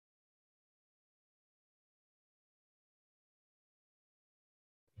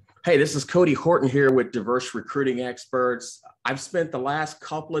Hey, this is Cody Horton here with Diverse Recruiting Experts. I've spent the last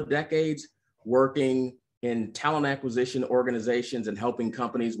couple of decades working in talent acquisition organizations and helping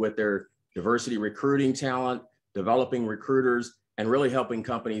companies with their diversity recruiting talent, developing recruiters, and really helping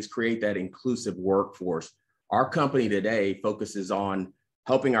companies create that inclusive workforce. Our company today focuses on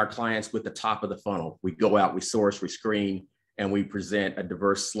helping our clients with the top of the funnel. We go out, we source, we screen, and we present a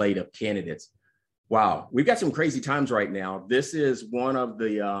diverse slate of candidates. Wow, we've got some crazy times right now. This is one of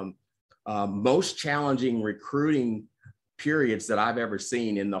the most challenging recruiting periods that I've ever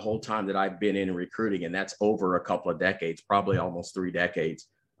seen in the whole time that I've been in recruiting, and that's over a couple of decades, probably almost 3 decades.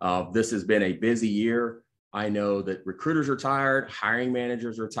 This has been a busy year. I know that recruiters are tired, hiring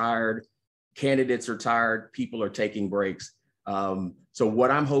managers are tired, candidates are tired, people are taking breaks. So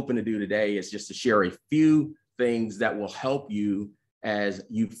what I'm hoping to do today is just to share a few things that will help you as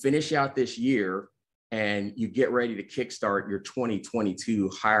you finish out this year and you get ready to kickstart your 2022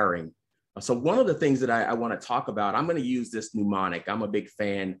 hiring. So one of the things that I want to talk about, I'm going to use this mnemonic. I'm a big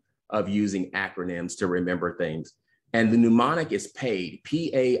fan of using acronyms to remember things. And the mnemonic is PAID,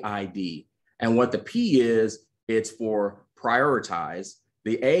 P-A-I-D. And what the P is, it's for prioritize.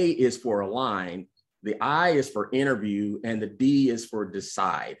 The A is for align. The I is for interview. And the D is for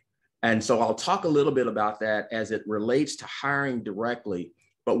decide. And so I'll talk a little bit about that as it relates to hiring directly.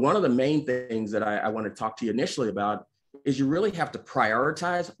 But one of the main things that I want to talk to you initially about is you really have to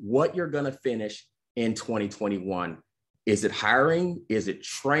prioritize what you're going to finish in 2021. Is it hiring? Is it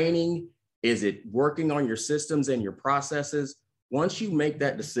training? Is it working on your systems and your processes? Once you make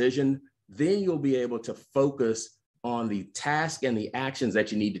that decision, then you'll be able to focus on the task and the actions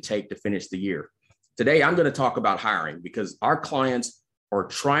that you need to take to finish the year. Today, I'm going to talk about hiring because our clients are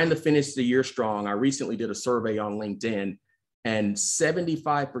trying to finish the year strong. I recently did a survey on LinkedIn, and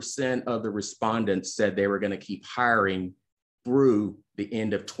 75% of the respondents said they were going to keep hiring through the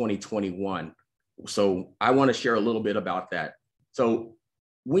end of 2021. So I want to share a little bit about that. So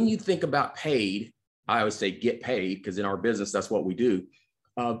when you think about paid, I always say get paid because in our business, that's what we do.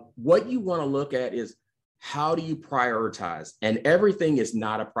 What you want to look at is how do you prioritize? And everything is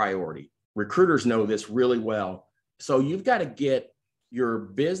not a priority. Recruiters know this really well. So you've got to get your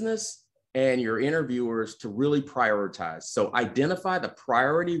business and your interviewers to really prioritize. So identify the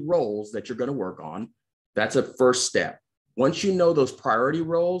priority roles that you're going to work on. That's a first step. Once you know those priority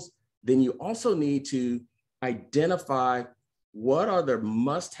roles, then you also need to identify what are the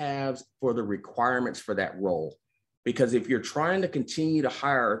must-haves for the requirements for that role. Because if you're trying to continue to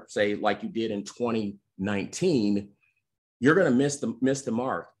hire, say, like you did in 2019, you're going to miss the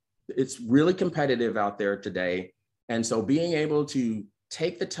mark. It's really competitive out there today. And so being able to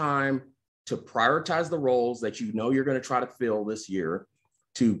take the time to prioritize the roles that you know you're going to try to fill this year,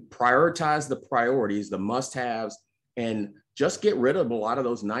 to prioritize the priorities, the must-haves, and just get rid of a lot of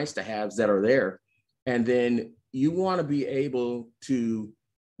those nice-to-haves that are there. And then you want to be able to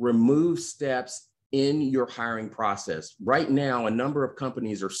remove steps in your hiring process. Right now, a number of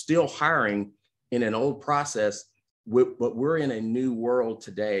companies are still hiring in an old process, but we're in a new world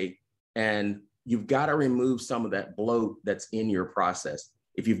today, and you've got to remove some of that bloat that's in your process.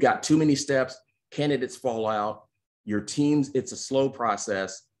 If you've got too many steps, candidates fall out, your teams, it's a slow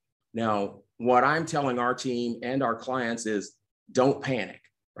process. Now, what I'm telling our team and our clients is don't panic,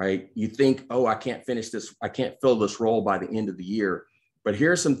 right? You think, oh, I can't finish this, I can't fill this role by the end of the year. But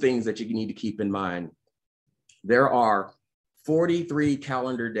here's some things that you need to keep in mind. There are 43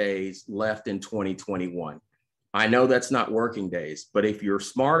 calendar days left in 2021. I know that's not working days, but if you're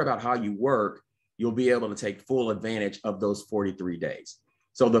smart about how you work, you'll be able to take full advantage of those 43 days.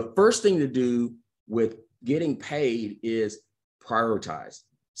 So the first thing to do with getting paid is prioritize.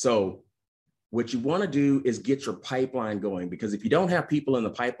 So what you want to do is get your pipeline going, because if you don't have people in the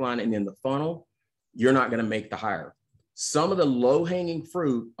pipeline and in the funnel, you're not going to make the hire. Some of the low-hanging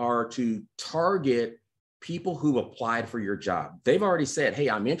fruit are to target people who applied for your job. They've already said, hey,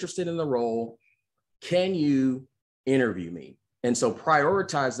 I'm interested in the role. Can you interview me? And so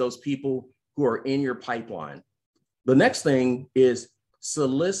prioritize those people who are in your pipeline. The next thing is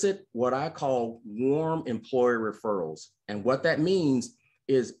solicit what I call warm employer referrals. And what that means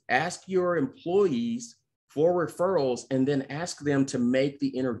is ask your employees for referrals and then ask them to make the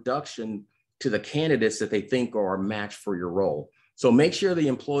introduction to the candidates that they think are a match for your role. So make sure the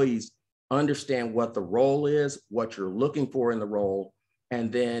employees understand what the role is, what you're looking for in the role,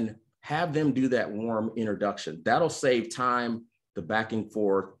 and then have them do that warm introduction. That'll save time, the back and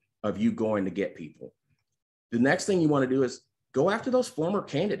forth of you going to get people. The next thing you want to do is go after those former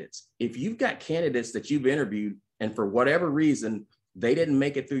candidates. If you've got candidates that you've interviewed and for whatever reason, they didn't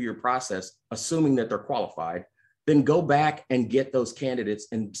make it through your process, assuming that they're qualified, then go back and get those candidates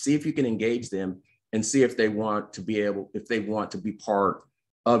and see if you can engage them and see if they want to be part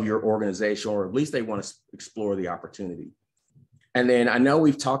of your organization, or at least they want to explore the opportunity. And then I know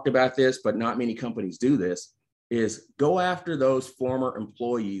we've talked about this, but not many companies do this, is go after those former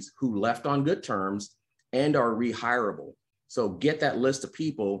employees who left on good terms and are rehirable. So get that list of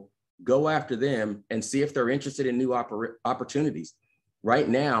people, go after them and see if they're interested in new opportunities. Right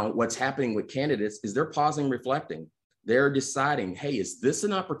now, what's happening with candidates is they're pausing, reflecting. They're deciding, hey, is this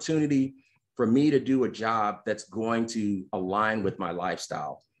an opportunity for me to do a job that's going to align with my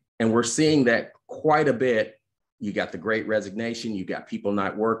lifestyle? And we're seeing that quite a bit. You got the great resignation, you got people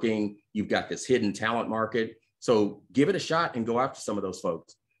not working, you've got this hidden talent market. So give it a shot and go after some of those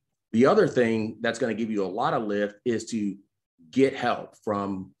folks. The other thing that's going to give you a lot of lift is to get help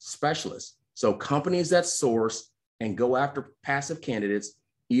from specialists. So companies that source and go after passive candidates,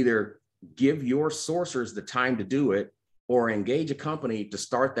 either give your sourcers the time to do it or engage a company to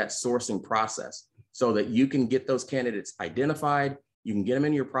start that sourcing process so that you can get those candidates identified, you can get them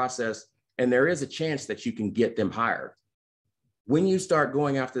in your process, and there is a chance that you can get them hired. When you start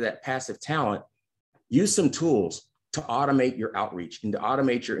going after that passive talent, use some tools to automate your outreach and to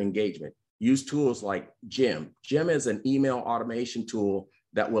automate your engagement. Use tools like Gym. Gym is an email automation tool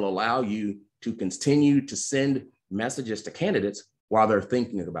that will allow you to continue to send messages to candidates while they're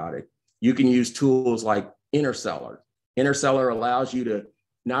thinking about it. You can use tools like Interseller. Interseller allows you to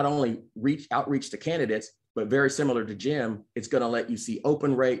not only outreach to candidates, but very similar to Gym, it's going to let you see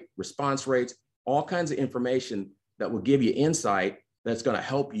open rate, response rates, all kinds of information that will give you insight that's going to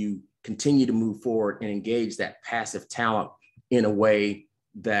help you continue to move forward and engage that passive talent in a way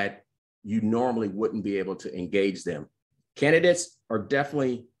that you normally wouldn't be able to engage them. Candidates are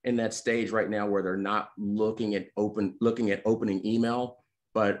definitely in that stage right now where they're not looking at opening email,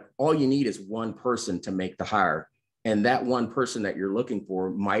 but all you need is one person to make the hire. And that one person that you're looking for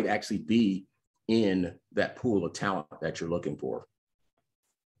might actually be in that pool of talent that you're looking for.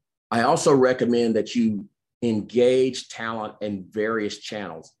 I also recommend that you engage talent in various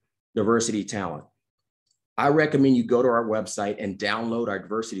channels, diversity talent. I recommend you go to our website and download our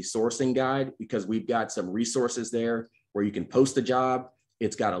diversity sourcing guide, because we've got some resources there where you can post a job.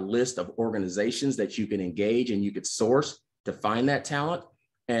 It's got a list of organizations that you can engage and you could source to find that talent.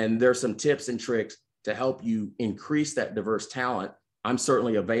 And there's some tips and tricks to help you increase that diverse talent. I'm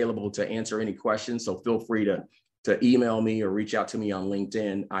certainly available to answer any questions, so feel free to email me or reach out to me on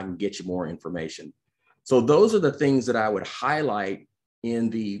LinkedIn. I can get you more information. So those are the things that I would highlight in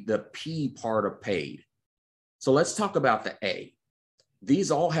the P part of paid. So let's talk about the A.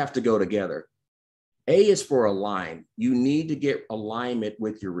 These all have to go together. A is for align. You need to get alignment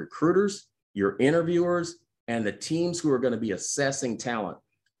with your recruiters, your interviewers, and the teams who are going to be assessing talent.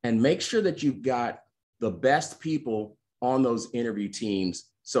 And make sure that you've got the best people on those interview teams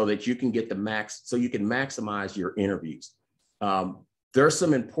so that you can get so you can maximize your interviews. There's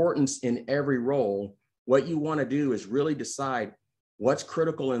some importance in every role. What you want to do is really decide what's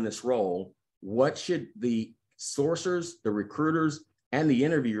critical in this role. What should the sourcers, the recruiters, and the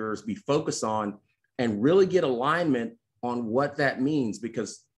interviewers be focused on, and really get alignment on what that means?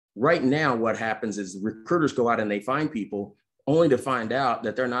 Because right now what happens is recruiters go out and they find people only to find out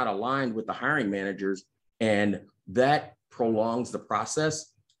that they're not aligned with the hiring managers, and that prolongs the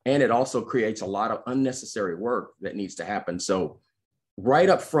process, and it also creates a lot of unnecessary work that needs to happen. So right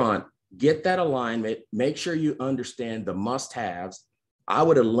up front, get that alignment, make sure you understand the must-haves. I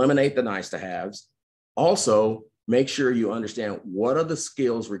would eliminate the nice-to-haves. Also, make sure you understand what are the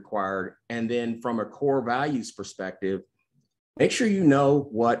skills required, and then from a core values perspective, make sure you know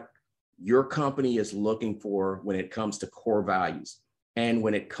what your company is looking for when it comes to core values and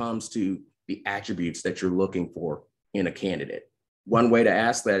when it comes to the attributes that you're looking for in a candidate. One way to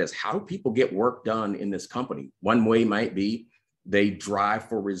ask that is, how do people get work done in this company? One way might be they drive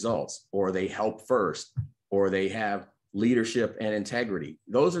for results, or they help first, or they have leadership and integrity.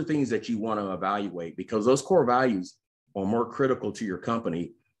 Those are things that you want to evaluate, because those core values are more critical to your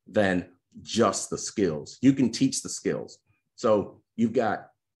company than just the skills. You can teach the skills. So you've got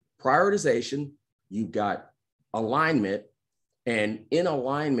prioritization, you've got alignment, and in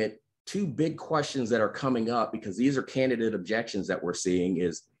alignment, two big questions that are coming up, because these are candidate objections that we're seeing,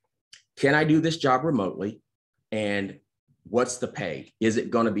 is, can I do this job remotely? And what's the pay? Is it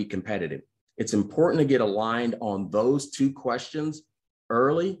going to be competitive? It's important to get aligned on those two questions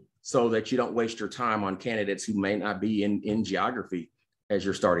early so that you don't waste your time on candidates who may not be in geography as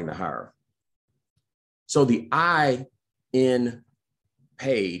you're starting to hire. So the I in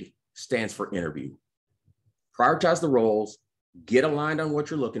paid stands for interview. Prioritize the roles, get aligned on what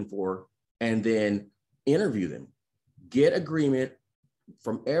you're looking for, and then interview them. get agreement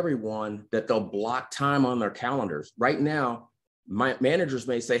from everyone that they'll block time on their calendars. Right now, my managers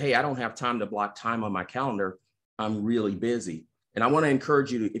may say, hey, I don't have time to block time on my calendar. I'm really busy. And I want to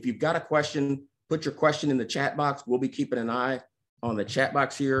encourage you to, if you've got a question, put your question in the chat box. We'll be keeping an eye on the chat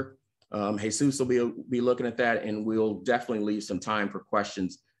box here. Jesus will be looking at that, and we'll definitely leave some time for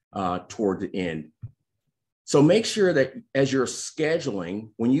questions toward the end. So make sure that as you're scheduling,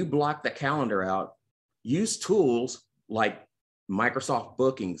 when you block the calendar out, use tools like Microsoft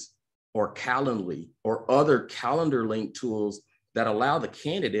Bookings or Calendly or other calendar link tools that allow the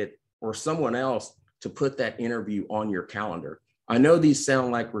candidate or someone else to put that interview on your calendar. I know these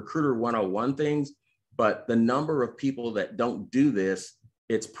sound like Recruiter 101 things, but the number of people that don't do this,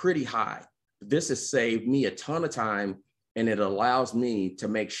 it's pretty high. This has saved me a ton of time, and it allows me to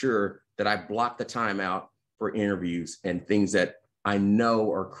make sure that I block the time out for interviews and things that I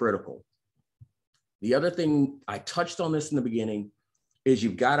know are critical. The other thing, I touched on this in the beginning, is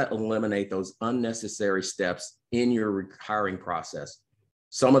you've got to eliminate those unnecessary steps in your hiring process.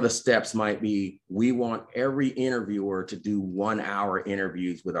 Some of the steps might be, we want every interviewer to do 1-hour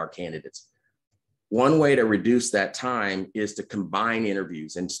interviews with our candidates. One way to reduce that time is to combine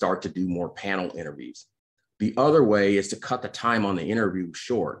interviews and start to do more panel interviews. The other way is to cut the time on the interview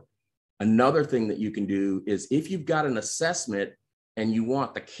short. Another thing that you can do is, if you've got an assessment and you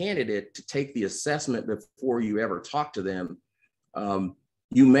want the candidate to take the assessment before you ever talk to them,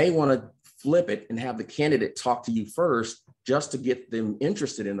 you may want to flip it and have the candidate talk to you first just to get them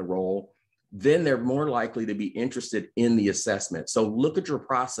interested in the role. Then they're more likely to be interested in the assessment. So look at your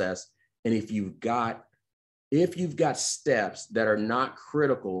process, and if you've got steps that are not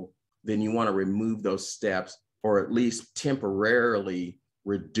critical, then you want to remove those steps, or at least temporarily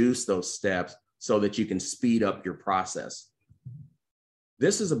reduce those steps so that you can speed up your process.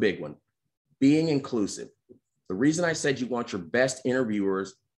 This is a big one, being inclusive. The reason I said you want your best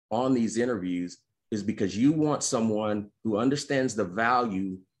interviewers on these interviews is because you want someone who understands the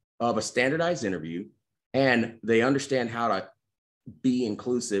value of a standardized interview, and they understand how to be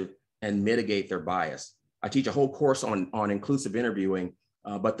inclusive and mitigate their bias. I teach a whole course on inclusive interviewing,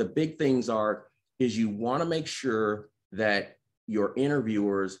 but the big things is you want to make sure that your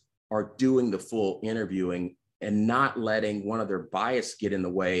interviewers are doing the full interviewing and not letting one of their bias get in the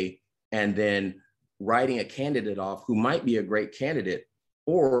way, and then writing a candidate off who might be a great candidate.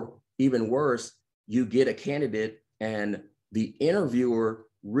 Or even worse, you get a candidate and the interviewer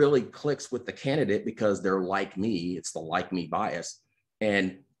really clicks with the candidate because they're like me. It's the like me bias.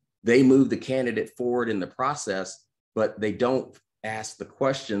 And they move the candidate forward in the process, but they don't ask the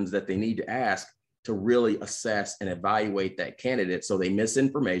questions that they need to ask to really assess and evaluate that candidate. So they miss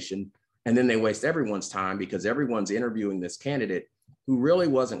information, and then they waste everyone's time because everyone's interviewing this candidate who really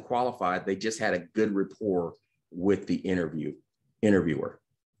wasn't qualified. They just had a good rapport with the interviewer.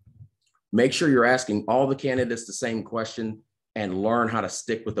 Make sure you're asking all the candidates the same question, and learn how to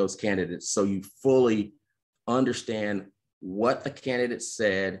stick with those candidates so you fully understand what the candidate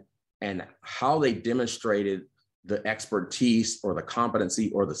said and how they demonstrated the expertise or the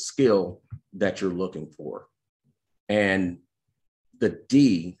competency or the skill that you're looking for. And the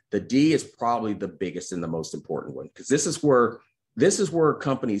D is probably the biggest and the most important one, because this is where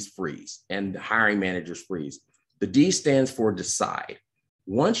companies freeze and hiring managers freeze. The D stands for decide.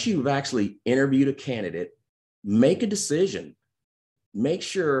 Once you've actually interviewed a candidate, make a decision. Make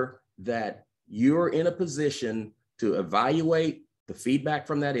sure that you're in a position to evaluate the feedback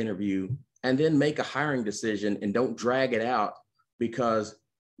from that interview and then make a hiring decision, and don't drag it out, because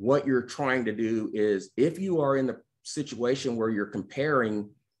what you're trying to do is, if you are in the situation where you're comparing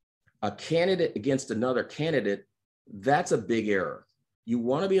a candidate against another candidate, that's a big error. You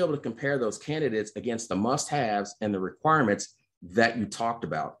want to be able to compare those candidates against the must-haves and the requirements that you talked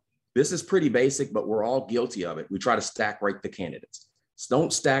about. This is pretty basic, but we're all guilty of it. We try to stack rank the candidates. So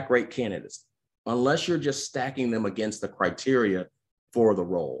don't stack rank candidates unless you're just stacking them against the criteria for the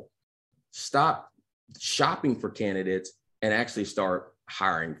role. Stop shopping for candidates and actually start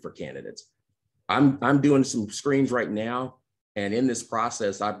hiring for candidates. I'm doing some screens right now, and in this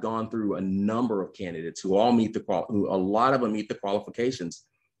process, I've gone through a number of candidates who all meet a lot of them meet the qualifications,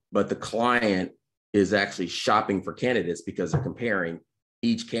 but the client is actually shopping for candidates because they're comparing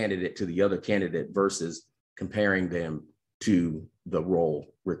each candidate to the other candidate versus comparing them to the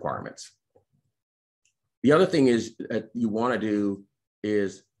role requirements. The other thing is that you want to do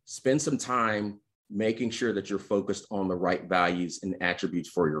is spend some time making sure that you're focused on the right values and attributes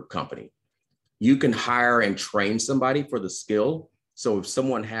for your company. You can hire and train somebody for the skill. So if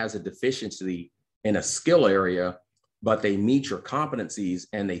someone has a deficiency in a skill area, but they meet your competencies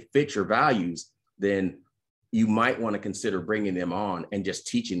and they fit your values, then you might want to consider bringing them on and just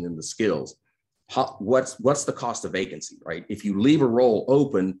teaching them the skills. What's the cost of vacancy, right? If you leave a role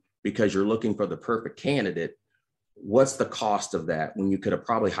open because you're looking for the perfect candidate, what's the cost of that when you could have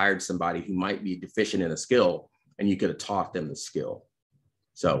probably hired somebody who might be deficient in a skill and you could have taught them the skill?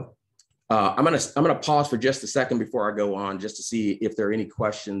 So I'm gonna pause for just a second before I go on, just to see if there are any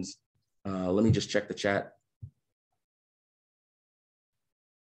questions. Let me just check the chat.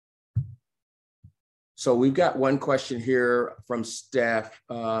 So we've got one question here from Steph.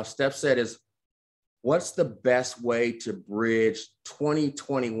 Steph said, what's the best way to bridge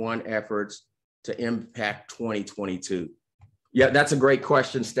 2021 efforts to impact 2022? Yeah, that's a great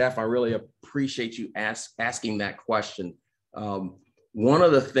question, Steph. I really appreciate you asking that question. One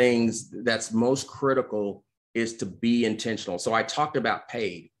of the things that's most critical is to be intentional. So I talked about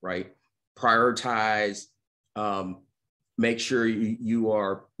paid, right? Prioritize, make sure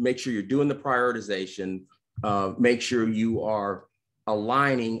you're doing the prioritization, make sure you are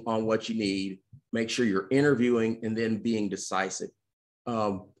aligning on what you need, make sure you're interviewing, and then being decisive.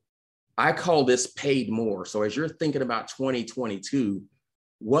 I call this paid more. So as you're thinking about 2022,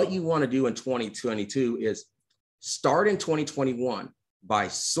 what you want to do in 2022 is start in 2021 by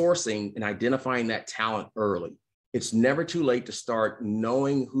sourcing and identifying that talent early. It's never too late to start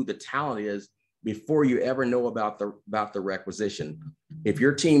knowing who the talent is before you ever know about the requisition. If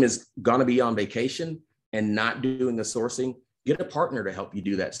your team is going to be on vacation and not doing the sourcing, get a partner to help you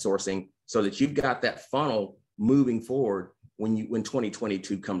do that sourcing so that you've got that funnel moving forward when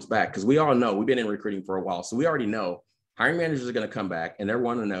 2022 comes back. Because we all know, we've been in recruiting for a while, so we already know hiring managers are going to come back and they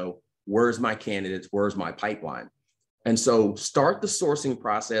want to know, where's my candidates, where's my pipeline? And so start the sourcing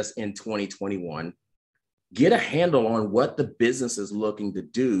process in 2021. Get a handle on what the business is looking to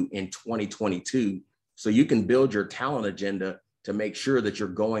do in 2022 so you can build your talent agenda to make sure that you're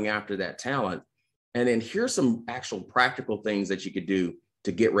going after that talent. And then here's some actual practical things that you could do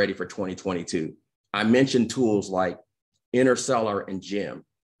to get ready for 2022. I mentioned tools like Interseller and Gem.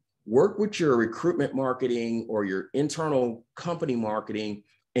 Work with your recruitment marketing or your internal company marketing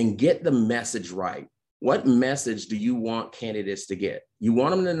and get the message right. What message do you want candidates to get? You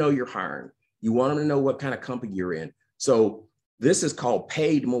want them to know you're hiring. You want them to know what kind of company you're in. So this is called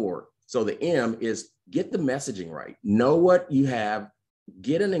paid more. So the M is get the messaging right. Know what you have,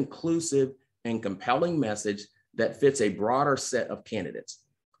 get an inclusive and compelling message that fits a broader set of candidates.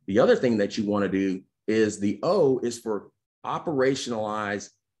 The other thing that you want to do is the O is for operationalize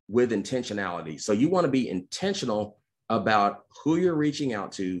with intentionality. So you want to be intentional about who you're reaching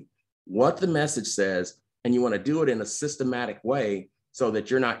out to, what the message says, and you want to do it in a systematic way so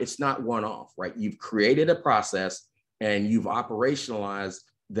that it's not one-off, right? You've created a process and you've operationalized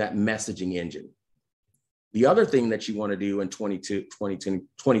that messaging engine. The other thing that you want to do in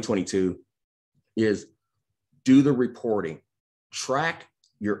 2022 is do the reporting. Track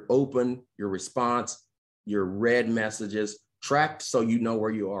your open, your response, your read messages, track so you know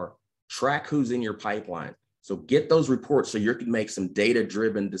where you are. Track who's in your pipeline. So get those reports so you can make some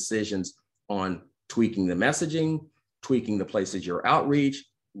data-driven decisions on tweaking the messaging, tweaking the places your outreach,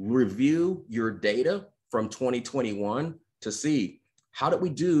 review your data from 2021 to see how did we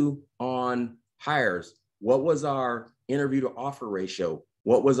do on hires? What was our interview to offer ratio?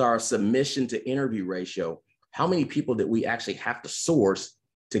 What was our submission to interview ratio? How many people did we actually have to source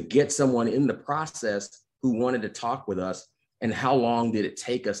to get someone in the process who wanted to talk with us? And how long did it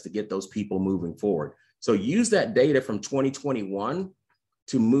take us to get those people moving forward? So use that data from 2021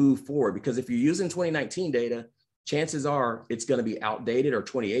 to move forward, because if you're using 2019 data, chances are it's going to be outdated, or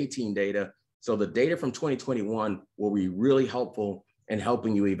 2018 data. So the data from 2021 will be really helpful in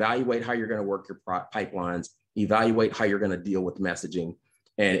helping you evaluate how you're going to work your pipelines, evaluate how you're going to deal with messaging,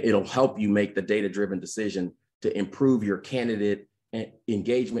 and it'll help you make the data-driven decision to improve your candidate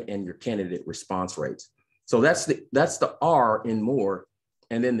engagement and your candidate response rates. So that's the R in more.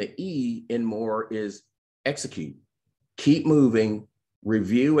 And then the E in more is execute. Keep moving,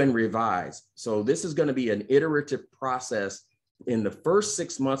 review and revise. So this is going to be an iterative process. In the first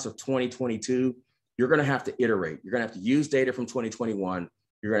 6 months of 2022, you're going to have to iterate. You're going to have to use data from 2021.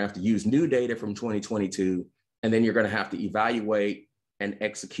 You're going to have to use new data from 2022. And then you're going to have to evaluate and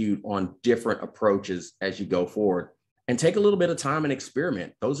execute on different approaches as you go forward. And take a little bit of time and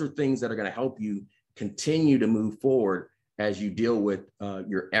experiment. Those are things that are going to help you continue to move forward as you deal with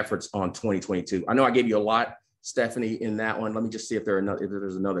your efforts on 2022. I know I gave you a lot, Stephanie, in that one. Let me just see if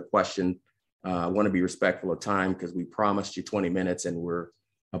there's another question. I want to be respectful of time because we promised you 20 minutes and we're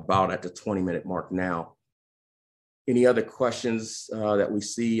about at the 20-minute mark now. Any other questions that we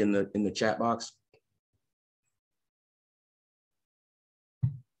see in the chat box?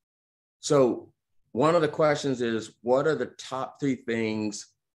 So one of the questions is, what are the top 3 things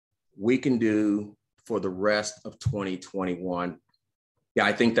we can do for the rest of 2021? Yeah,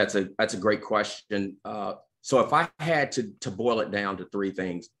 I think that's a great question. So if I had to boil it down to 3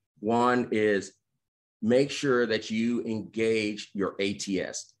 things, one is make sure that you engage your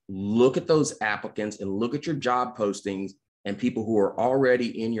ATS. Look at those applicants and look at your job postings and people who are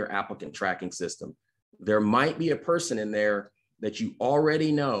already in your applicant tracking system. There might be a person in there that you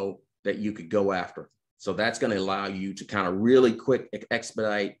already know that you could go after. So that's going to allow you to kind of really quick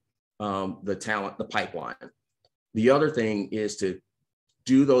expedite the pipeline. The other thing is to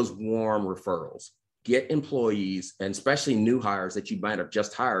do those warm referrals. Get employees, and especially new hires that you might have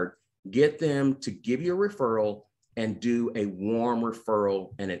just hired, get them to give you a referral and do a warm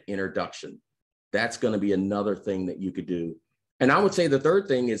referral and an introduction. That's going to be another thing that you could do. And I would say the third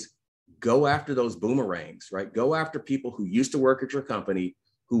thing is go after those boomerangs, right? Go after people who used to work at your company,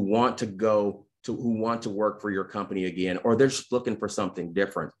 who want to work for your company again, or they're just looking for something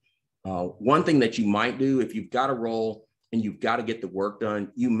different. One thing that you might do, if you've got a role and you've got to get the work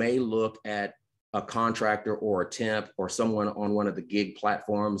done, you may look at a contractor or a temp or someone on one of the gig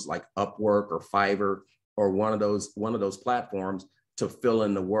platforms like Upwork or Fiverr or one of those platforms to fill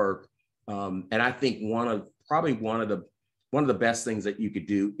in the work. And I think one of the best things that you could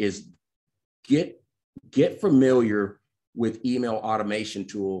do is get familiar with email automation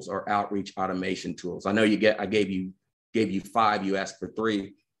tools or outreach automation tools. I know I gave you 5, you asked for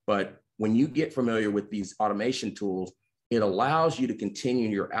 3, but when you get familiar with these automation tools, it allows you to continue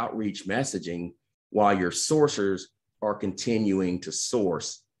your outreach messaging while your sourcers are continuing to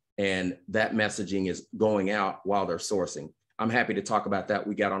source. And that messaging is going out while they're sourcing. I'm happy to talk about that.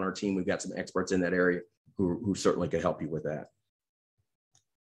 We got on our team, we've got some experts in that area who certainly could help you with that.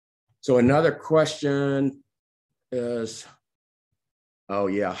 So another question is, oh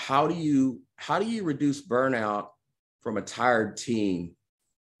yeah, how do you reduce burnout from a tired team?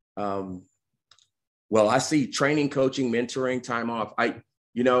 Well, I see training, coaching, mentoring, time off.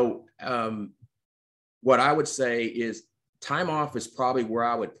 What I would say is time off is probably where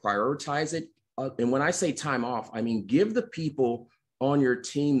I would prioritize it. And when I say time off, I mean, give the people on your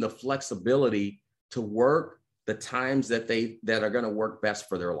team the flexibility to work the times that are going to work best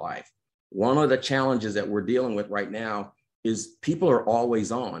for their life. One of the challenges that we're dealing with right now is people are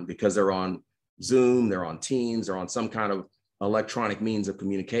always on because they're on Zoom, they're on Teams, they're on some kind of electronic means of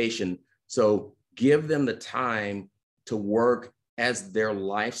communication. So give them the time to work as their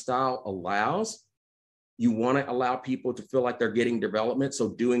lifestyle allows. You want to allow people to feel like they're getting development. So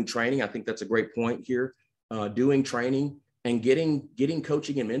doing training, I think that's a great point here. Doing training and getting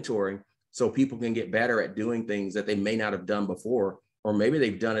coaching and mentoring so people can get better at doing things that they may not have done before, or maybe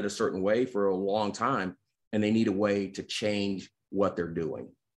they've done it a certain way for a long time and they need a way to change what they're doing.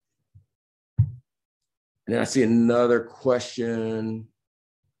 And then I see another question.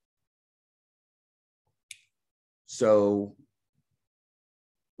 So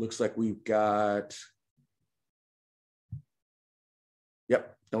looks like we've got,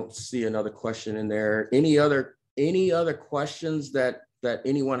 yep, don't see another question in there. Any other questions that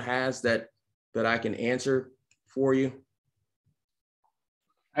anyone has that I can answer for you?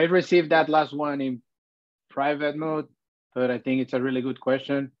 I received that last one in private mode, but I think it's a really good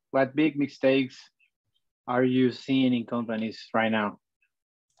question. What big mistakes are you seeing in companies right now?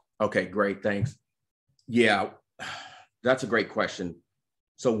 Okay, great, thanks. Yeah, that's a great question.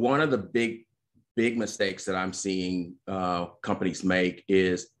 So one of the big mistakes that I'm seeing companies make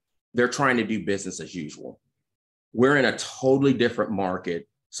is they're trying to do business as usual. We're in a totally different market.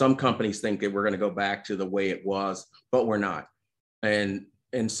 Some companies think that we're going to go back to the way it was, but we're not. And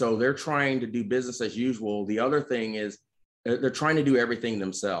so they're trying to do business as usual. The other thing is they're trying to do everything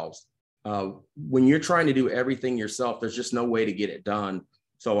themselves. When you're trying to do everything yourself, there's just no way to get it done.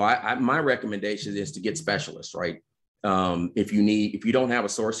 So my recommendation is to get specialists, right? If you don't have a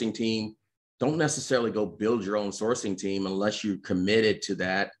sourcing team, don't necessarily go build your own sourcing team unless you're committed to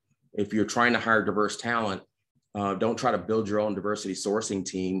that. If you're trying to hire diverse talent, don't try to build your own diversity sourcing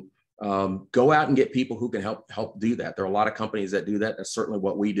team. Go out and get people who can help do that. There are a lot of companies that do that. That's certainly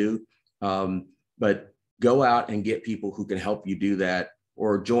what we do. But go out and get people who can help you do that,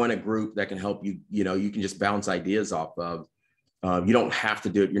 or join a group that can help you. You can just bounce ideas off of. You don't have to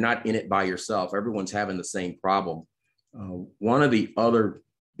do it. You're not in it by yourself. Everyone's having the same problem. One of the other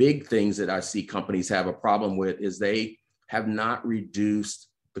big things that I see companies have a problem with is they have not reduced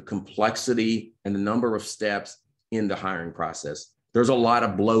the complexity and the number of steps in the hiring process. There's a lot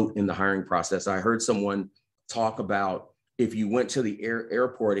of bloat in the hiring process. I heard someone talk about if you went to the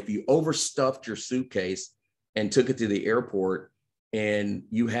airport, if you overstuffed your suitcase and took it to the airport, and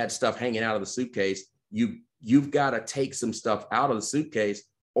you had stuff hanging out of the suitcase, you've got to take some stuff out of the suitcase,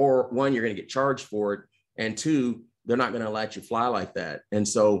 or one, you're going to get charged for it, and two, they're not going to let you fly like that. And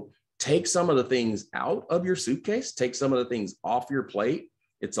so take some of the things out of your suitcase, take some of the things off your plate.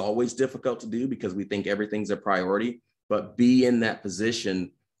 It's always difficult to do because we think everything's a priority, but be in that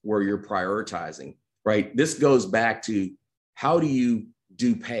position where you're prioritizing, right? This goes back to, how do you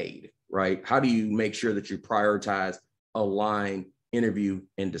do paid, right? How do you make sure that you prioritize, align, interview,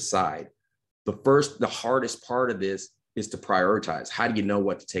 and decide? The hardest part of this is to prioritize. How do you know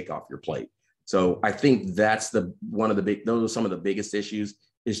what to take off your plate? So I think that's those are some of the biggest issues,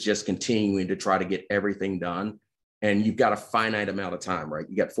 is just continuing to try to get everything done. And you've got a finite amount of time, right?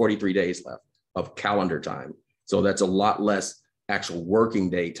 You got 43 days left of calendar time. So that's a lot less actual working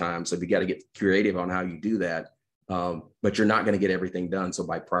day time. So you got to get creative on how you do that. But you're not going to get everything done. So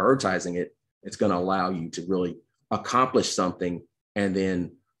by prioritizing it, it's going to allow you to really accomplish something and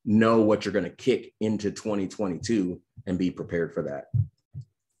then know what you're going to kick into 2022 and be prepared for that.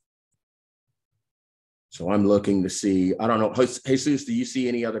 So I'm looking to see, I don't know, Jesus, do you see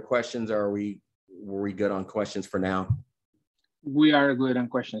any other questions, or were we good on questions for now? We are good on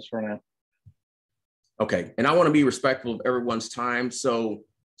questions for now. Okay. And I want to be respectful of everyone's time. So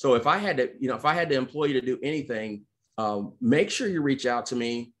if I had to employ you to do anything, make sure you reach out to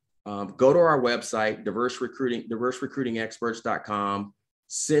me. Go to our website, diverserecruitingexperts.com.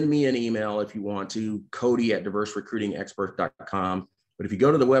 Send me an email if you want to, Cody@diverserecruitingexperts.com. But if you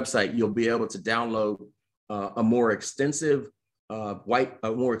go to the website, you'll be able to download a more extensive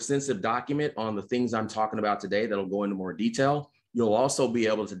document on the things I'm talking about today that'll go into more detail. You'll also be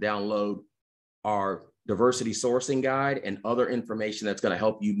able to download our diversity sourcing guide and other information that's going to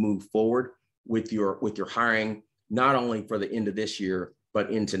help you move forward with your hiring, not only for the end of this year, but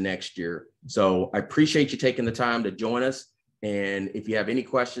into next year. So I appreciate you taking the time to join us. And if you have any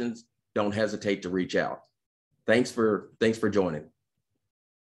questions, don't hesitate to reach out. Thanks for joining.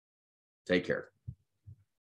 Take care.